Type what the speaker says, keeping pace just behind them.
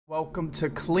Welcome to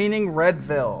Cleaning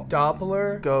Redville.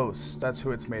 Doppler Ghost, that's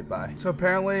who it's made by. So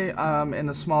apparently I'm in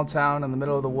a small town in the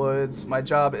middle of the woods. My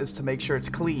job is to make sure it's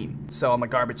clean. So I'm a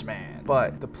garbage man.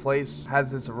 But the place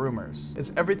has its rumors.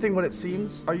 Is everything what it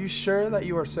seems? Are you sure that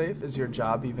you are safe? Is your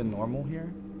job even normal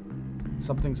here?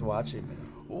 Something's watching me.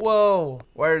 Whoa,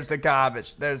 where's the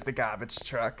garbage? There's the garbage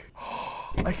truck.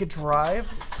 I could drive?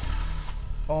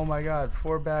 Oh my God,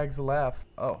 4 bags left.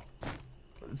 Oh.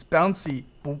 It's bouncy.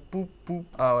 Boop, boop, boop.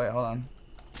 Oh, wait, hold on.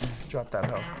 Drop that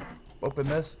hoe. Open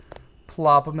this.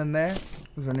 Plop them in there.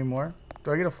 Is there any more?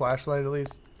 Do I get a flashlight at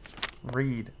least?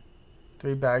 Read.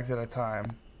 3 bags at a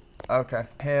time. Okay.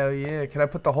 Hell yeah. Can I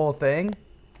put the whole thing?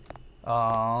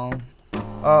 Oh.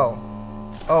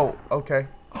 Oh, okay.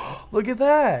 Look at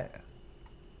that.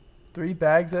 3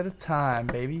 bags at a time,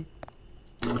 baby.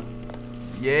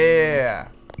 Yeah.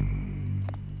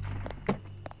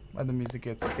 Why the music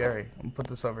gets scary? I'm gonna put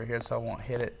this over here so I won't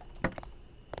hit it.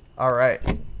 Alright.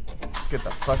 Let's get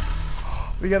the fuck.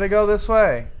 We gotta go this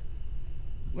way.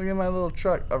 Look at my little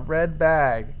truck. A red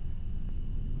bag.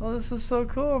 Oh, this is so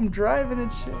cool. I'm driving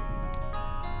and shit.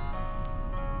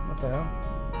 What the hell?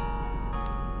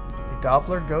 A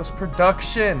Doppler Ghost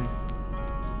production.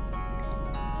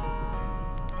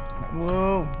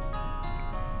 Whoa.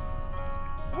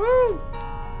 Woo!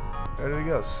 There we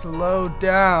go. Slow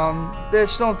down.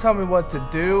 Bitch, don't tell me what to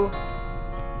do.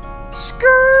 Skirt!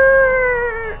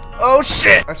 Oh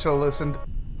shit! I should have listened.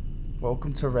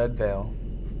 Welcome to Redville.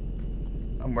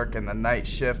 I'm working the night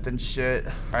shift and shit.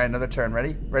 Alright, another turn.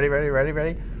 Ready? Ready, ready, ready,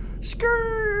 ready?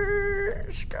 Skirt!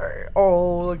 Skirt!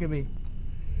 Oh, look at me.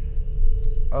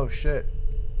 Oh shit.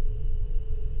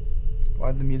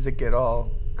 Why'd the music get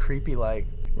all creepy like?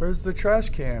 Where's the trash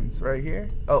cans? Right here?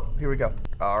 Oh, here we go.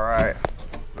 Alright.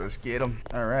 Let's get them.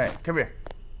 Alright, come here.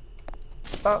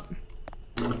 Up.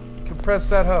 Compress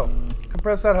that hoe.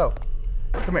 Compress that hoe.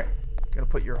 Come here. Gotta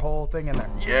put your whole thing in there.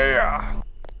 Yeah!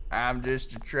 I'm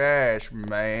just a trash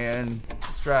man.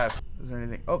 Let's drive. Is there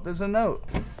anything? Oh, there's a note.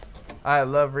 I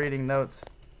love reading notes.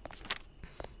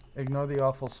 Ignore the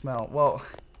awful smell. Well,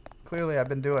 clearly I've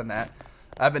been doing that.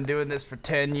 I've been doing this for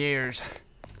 10 years.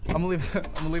 I'm gonna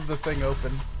leave the thing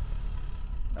open.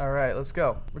 Alright, let's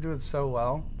go. We're doing so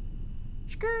well.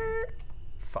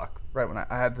 Fuck. Right when I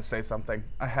had to say something.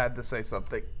 I had to say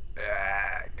something.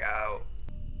 Go.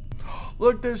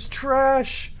 Look, there's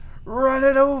trash. Run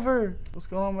it over. What's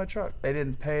going on with my truck? They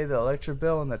didn't pay the electric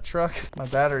bill in the truck. My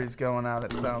battery's going out,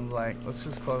 it sounds like. Let's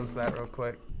just close that real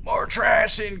quick. More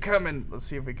trash incoming. Let's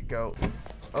see if we could go.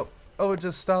 Oh, it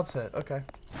just stops it. Okay.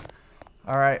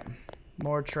 Alright.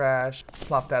 More trash.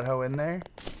 Plop that hoe in there.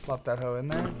 Plop that hoe in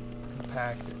there.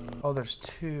 Compact it. Oh, there's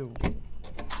 2.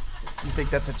 You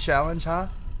think that's a challenge, huh?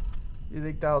 You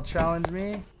think that'll challenge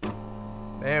me?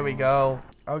 There we go.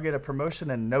 I'll get a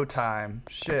promotion in no time.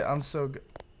 Shit, I'm so good.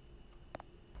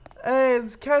 Hey,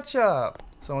 it's ketchup.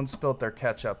 Someone spilt their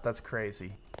ketchup. That's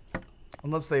crazy.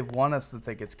 Unless they want us to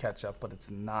think it's ketchup, but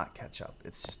it's not ketchup.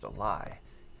 It's just a lie.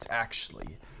 It's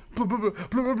actually blood.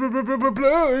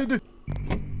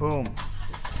 Boom.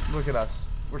 Look at us.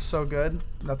 We're so good.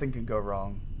 Nothing can go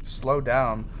wrong. Slow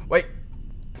down. Wait.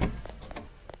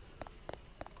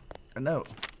 A note.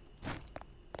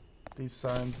 These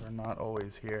signs are not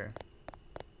always here.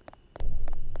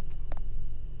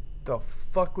 The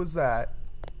fuck was that?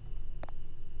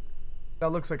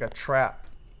 That looks like a trap.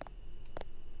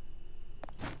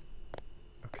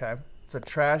 Okay. It's a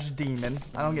trash demon.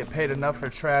 I don't get paid enough for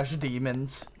trash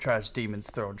demons. Trash demons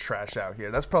throwing trash out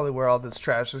here. That's probably where all this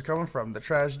trash is coming from. The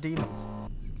trash demons.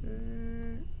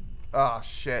 Oh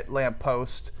shit.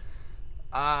 Lamppost.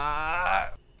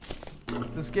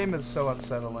 This game is so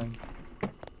unsettling.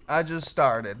 I just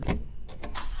started.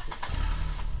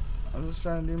 I'm just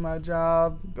trying to do my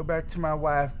job. Go back to my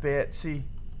wife, Betsy.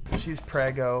 She's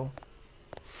preggo.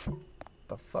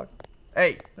 The fuck?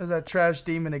 Hey, there's that trash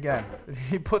demon again. Did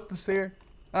he put this here?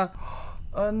 Huh?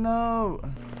 Oh no.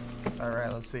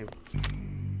 Alright, let's see.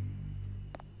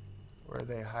 Were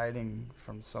they hiding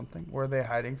from something? Were they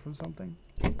hiding from something?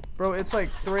 Bro, it's like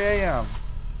 3 a.m.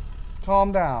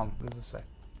 Calm down. What does it say?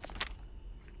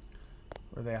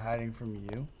 Were they hiding from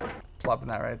you? Plopping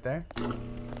that right there.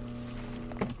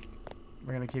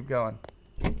 We're gonna keep going.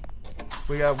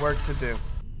 We got work to do.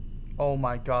 Oh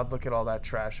my God, look at all that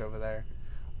trash over there.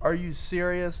 Are you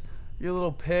serious? You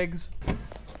little pigs.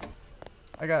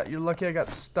 You're lucky I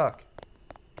got stuck.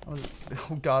 Oh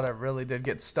God, I really did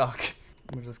get stuck.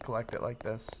 Let me just collect it like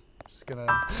this. Just gonna.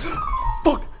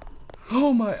 Fuck!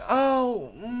 Oh my,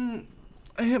 ow!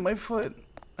 I hit my foot.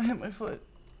 I hit my foot.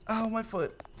 Ow, my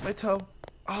foot. My toe.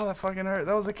 Oh, that fucking hurt.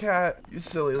 That was a cat. You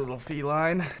silly little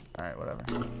feline. Alright, whatever.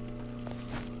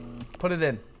 Put it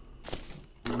in.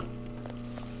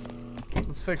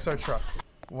 Let's fix our truck.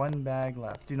 1 bag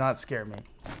left. Do not scare me.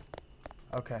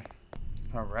 Okay.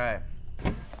 Alright.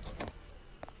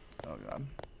 Oh god.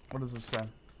 What does this say?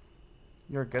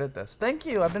 You're good at this. Thank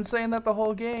you. I've been saying that the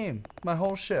whole game. My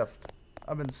whole shift.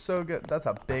 I've been so good. That's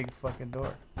a big fucking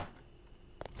door.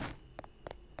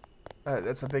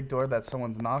 That's a big door that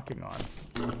someone's knocking on.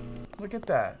 Look at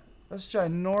that. That's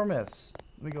ginormous.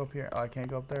 Let me go up here. Oh, I can't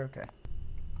go up there? Okay.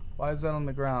 Why is that on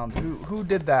the ground? Who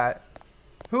did that?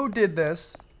 Who did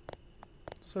this?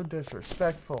 So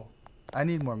disrespectful. I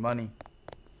need more money.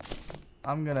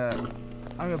 I'm gonna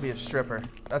be a stripper.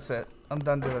 That's it. I'm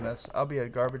done doing this. I'll be a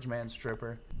garbage man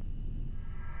stripper.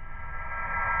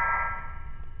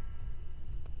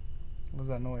 What was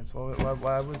that noise?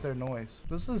 Why was there noise?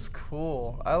 This is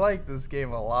cool. I like this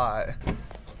game a lot.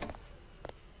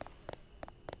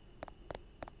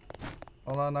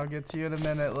 Hold on, I'll get to you in a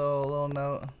minute, little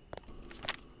note.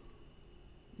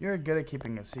 You're good at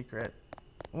keeping a secret.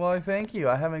 Well, thank you.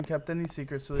 I haven't kept any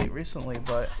secrets recently,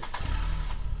 but...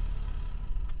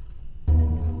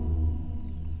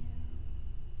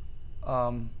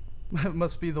 it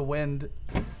must be the wind.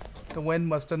 The wind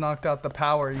must have knocked out the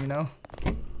power, you know?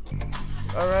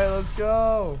 Alright, let's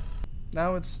go!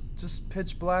 Now it's just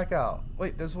pitch black out.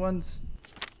 Wait, there's one's...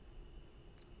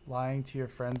 Lying to your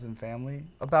friends and family?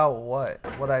 About what?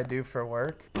 What I do for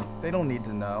work? They don't need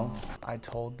to know. I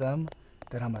told them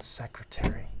that I'm a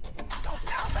secretary. Don't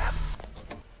tell them.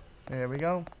 There we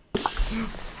go.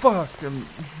 Fuck them.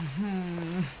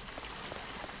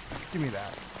 Give me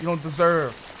that. You don't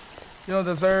deserve. You don't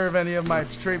deserve any of my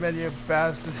treatment, you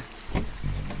bastard.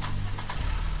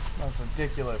 That's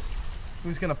ridiculous.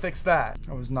 Who's gonna fix that?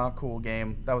 That was not cool,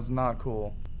 game. That was not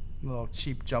cool. Little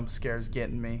cheap jump scares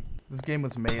getting me. This game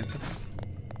was made.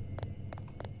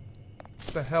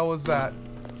 What the hell was that?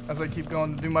 As I keep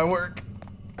going to do my work.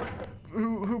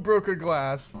 Who broke a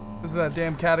glass? Is that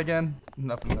damn cat again?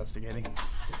 Enough investigating.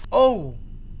 Oh!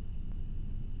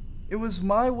 It was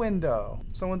my window.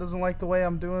 Someone doesn't like the way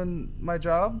I'm doing my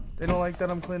job? They don't like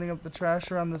that I'm cleaning up the trash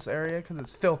around this area because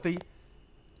it's filthy?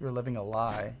 You're living a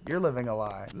lie. You're living a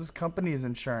lie. This company's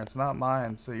insurance, not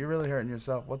mine, so you're really hurting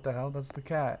yourself. What the hell? That's the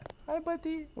cat. Hi,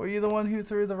 buddy. Were you the one who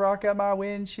threw the rock at my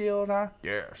windshield, huh?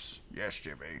 Yes. Yes,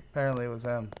 Jimmy. Apparently it was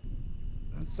him.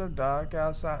 It's so dark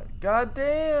outside. God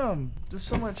damn! There's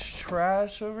so much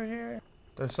trash over here.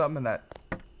 There's something in that.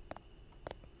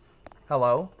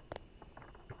 Hello?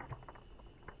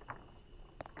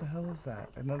 What the hell is that?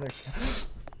 Another cat.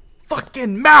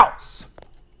 Fucking mouse!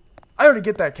 I already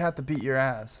get that cat to beat your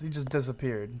ass. He just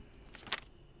disappeared.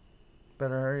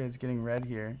 Better hurry, it's getting red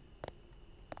here.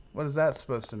 What is that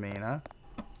supposed to mean, huh?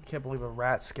 I can't believe a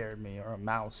rat scared me, or a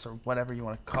mouse, or whatever you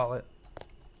want to call it.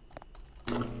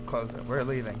 Close it. We're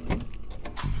leaving.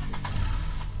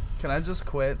 Can I just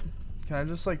quit? Can I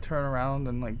just like turn around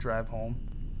and like drive home?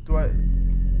 Do I?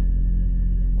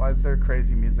 Why is there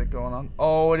crazy music going on?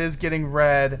 Oh, it is getting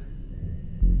red.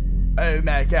 Oh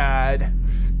my god.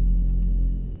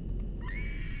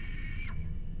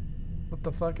 What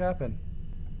the fuck happened?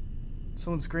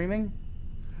 Someone screaming?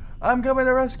 I'm coming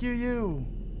to rescue you.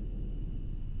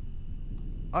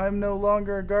 I'm no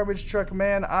longer a garbage truck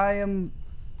man. I am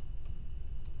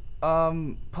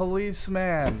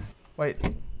policeman. Wait.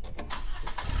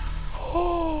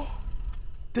 Oh,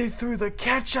 they threw the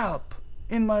ketchup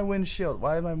in my windshield.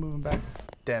 Why am I moving back?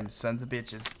 Damn sons of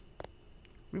bitches.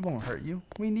 We won't hurt you.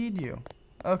 We need you.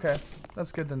 Okay,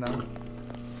 that's good to know.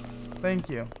 Thank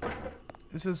you.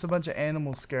 This is a bunch of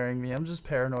animals scaring me. I'm just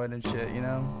paranoid and shit, you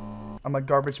know? I'm a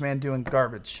garbage man doing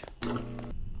garbage.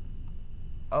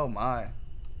 Oh my.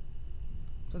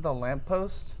 Is that a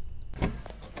lamppost?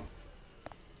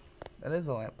 That is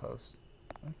a lamppost.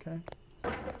 Okay.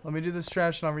 Let me do this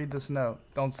trash and I'll read this note.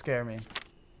 Don't scare me.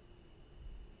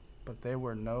 But there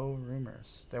were no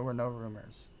rumors. There were no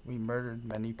rumors. We murdered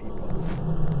many people.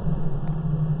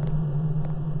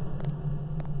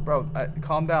 Bro,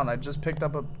 calm down. I just picked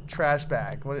up a trash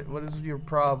bag. What is your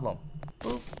problem?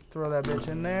 Boop. Throw that bitch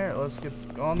in there. Let's get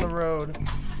on the road.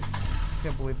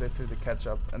 Can't believe they threw the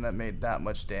ketchup and that made that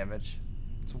much damage.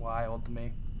 It's wild to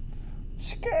me.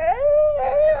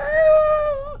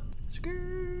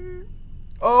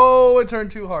 Oh, it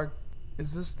turned too hard.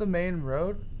 Is this the main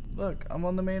road? Look, I'm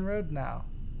on the main road now.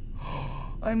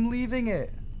 I'm leaving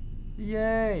it.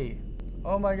 Yay.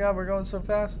 Oh my god, we're going so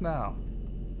fast now.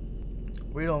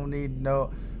 We don't need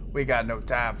we got no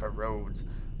time for roads.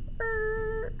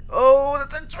 Oh,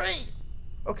 that's a tree.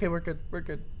 Okay, we're good. We're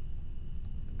good.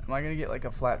 Am I gonna get like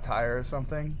a flat tire or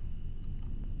something?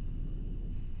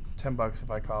 $10 if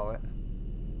I call it.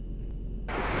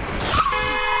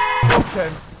 Okay.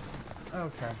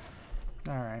 Okay.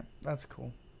 Alright. That's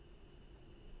cool.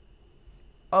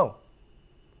 Oh.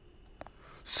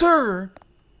 Sir!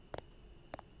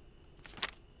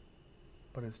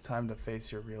 But it's time to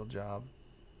face your real job.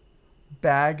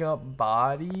 Bag up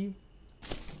body?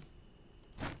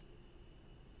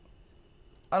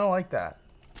 I don't like that.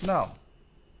 No.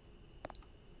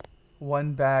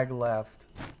 One bag left.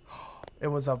 It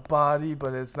was a body,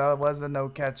 but it wasn't no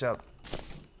ketchup.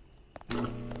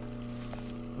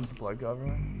 Does the blood go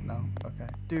everywhere? No? Okay.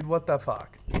 Dude, what the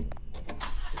fuck?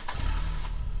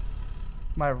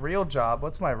 My real job?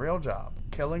 What's my real job?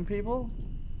 Killing people?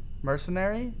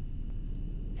 Mercenary?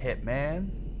 Hitman?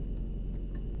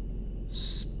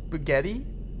 Spaghetti?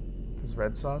 Is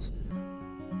red sauce?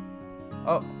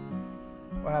 Oh.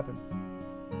 What happened?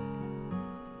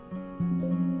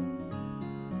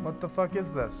 What the fuck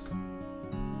is this?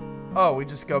 Oh, we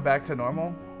just go back to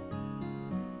normal?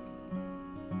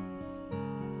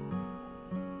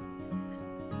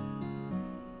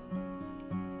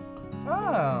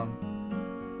 Oh.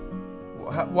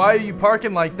 Why are you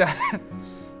parking like that?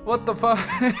 What the fuck?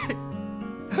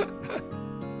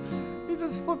 You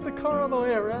just flipped the car all the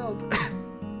way around.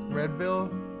 Redville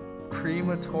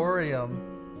crematorium.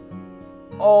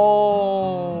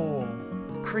 Oh,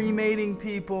 cremating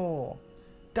people.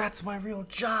 That's my real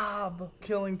job.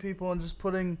 Killing people and just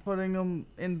putting them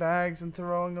in bags and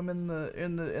throwing them in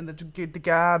the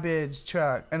garbage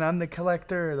truck. And I'm the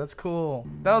collector. That's cool.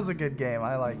 That was a good game.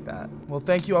 I like that. Well,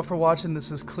 thank you all for watching.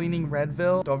 This is Cleaning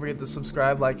Redville. Don't forget to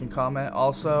subscribe, like, and comment.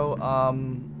 Also,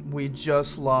 we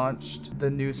just launched the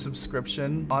new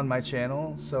subscription on my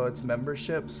channel, so it's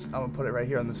memberships. I'm gonna put it right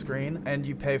here on the screen, and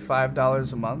you pay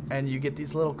 $5 a month and you get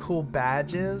these little cool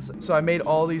badges. So I made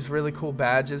all these really cool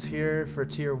badges here for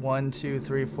tier 1, 2,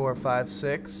 3, 4, 5,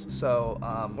 6.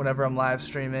 So whenever I'm live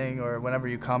streaming or whenever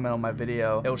you comment on my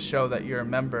video, it'll show that you're a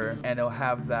member and it'll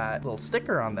have that little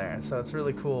sticker on there. So it's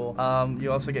really cool.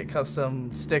 You also get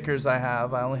custom stickers. I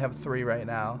only have 3 right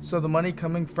now. So the money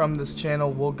coming from this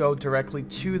channel will go directly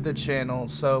to the channel.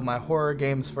 So my horror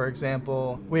games, for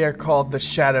example, we are called The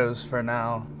Shadows for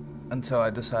now until I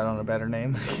decide on a better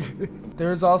name.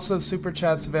 There's also super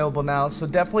chats available now, so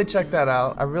definitely check that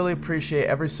out. I really appreciate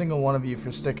every single one of you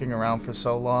for sticking around for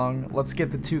so long. Let's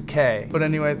get to 2K. But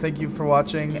anyway, thank you for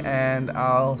watching, and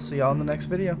I'll see y'all in the next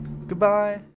video. Goodbye.